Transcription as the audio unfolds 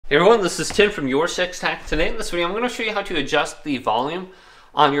Hey everyone, this is Tim from Your Six Tech. Today in this video, I'm going to show you how to adjust the volume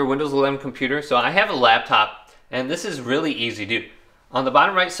on your Windows 11 computer. So I have a laptop, and this is really easy to do. On the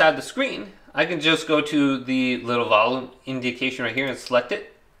bottom right side of the screen, I can just go to the little volume indication right here and select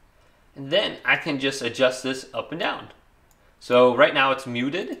it. And then I can just adjust this up and down. So right now it's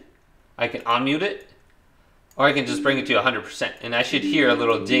muted. I can unmute it, or I can just bring it to 100%, and I should hear a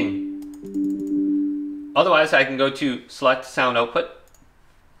little ding. Otherwise, I can go to select sound output.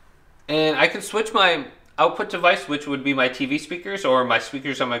 And I can switch my output device, which would be my TV speakers or my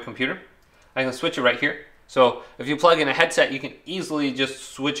speakers on my computer. I can switch it right here. So if you plug in a headset, you can easily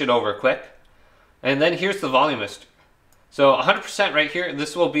just switch it over quick. And then here's the volume list. So 100% right here,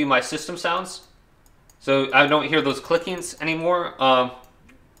 this will be my system sounds. So I don't hear those clickings anymore. And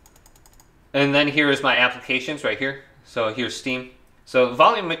then here is my applications right here. So here's Steam. So the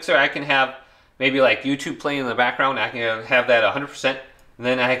volume mixer, I can have maybe like YouTube playing in the background. I can have that 100%. And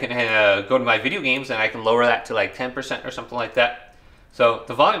then I can go to my video games and I can lower that to like 10% or something like that. So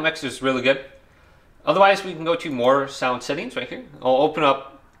the volume mixer is really good. Otherwise, we can go to more sound settings right here. I'll open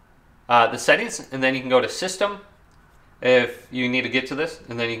up the settings, and then you can go to system if you need to get to this,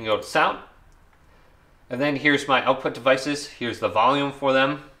 and then you can go to sound. And then here's my output devices. Here's the volume for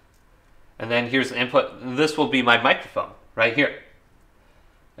them. And then here's the input. This will be my microphone right here.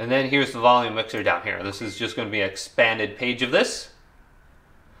 And then here's the volume mixer down here. This is just going to be an expanded page of this.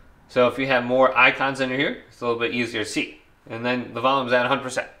 So if you have more icons under here, it's a little bit easier to see. And then the volume's at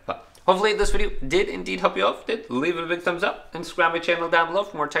 100%. But hopefully this video did indeed help you out. If it did, leave it a big thumbs up and subscribe to my channel down below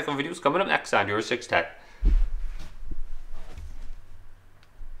for more technical videos coming up next on Your Six Tech.